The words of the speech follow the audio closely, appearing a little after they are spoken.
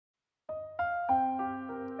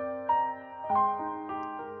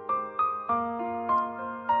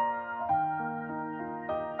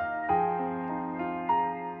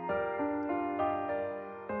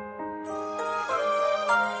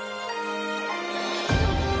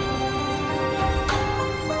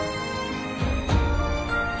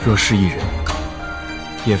若是一人，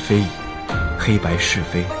也非以黑白是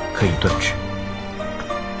非可以断指，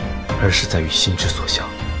而是在于心之所向。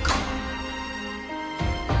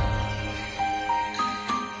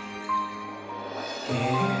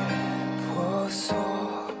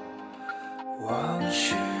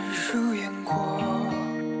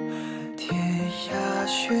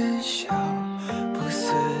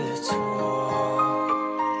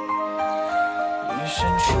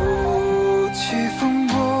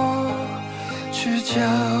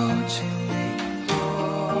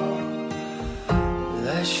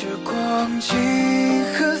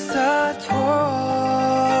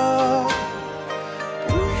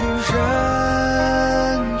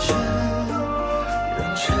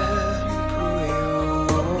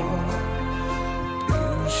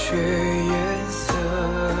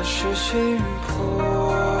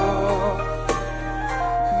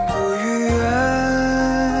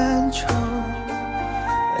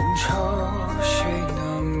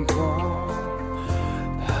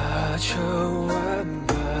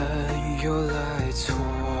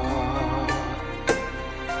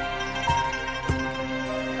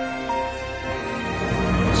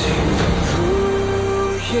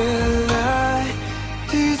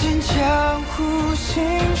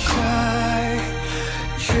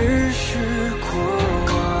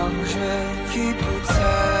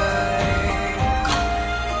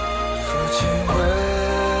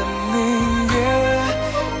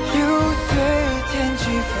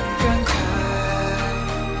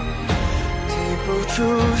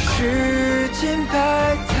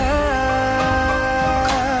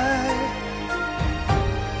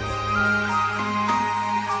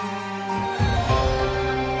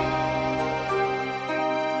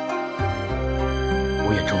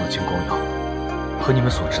和你们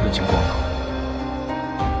所知的金光瑶，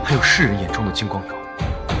还有世人眼中的金光瑶，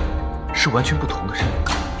是完全不同的人。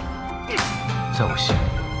在我心里，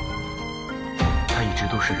他一直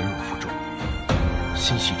都是忍辱负重，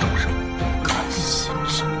心系众生。先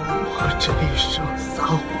生，我这一生撒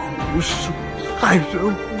谎无数，害人无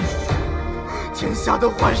数，天下的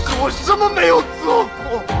坏事我什么没有做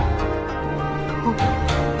过？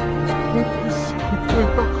我不想这样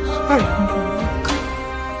害你。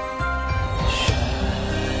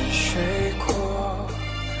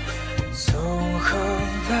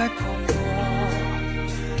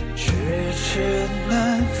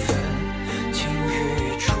难分情与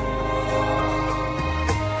浊，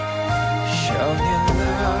少年郎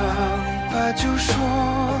把酒说，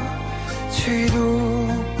气度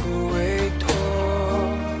不为托，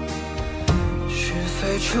是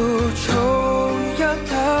非初衷要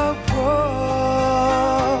打破，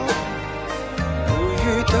不与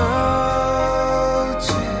斗剑，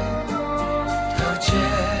斗剑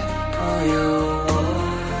不由我，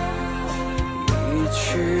一曲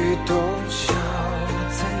洞箫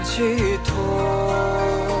寄托，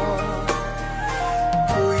不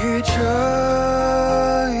语遮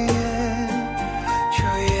掩，这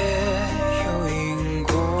也有因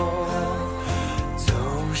果，总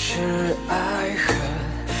是爱恨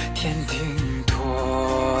天定夺。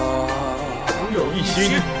朋友一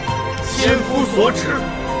心，千夫所指，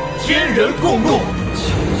天人共诺。清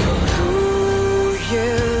风如夜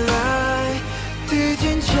来，滴尽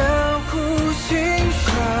江湖兴衰。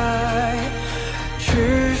只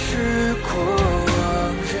是过往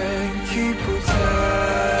人已不在，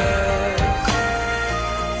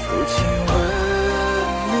抚琴问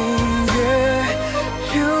明月，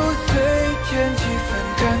流随天几分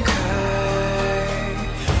感慨，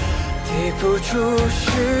抵不住世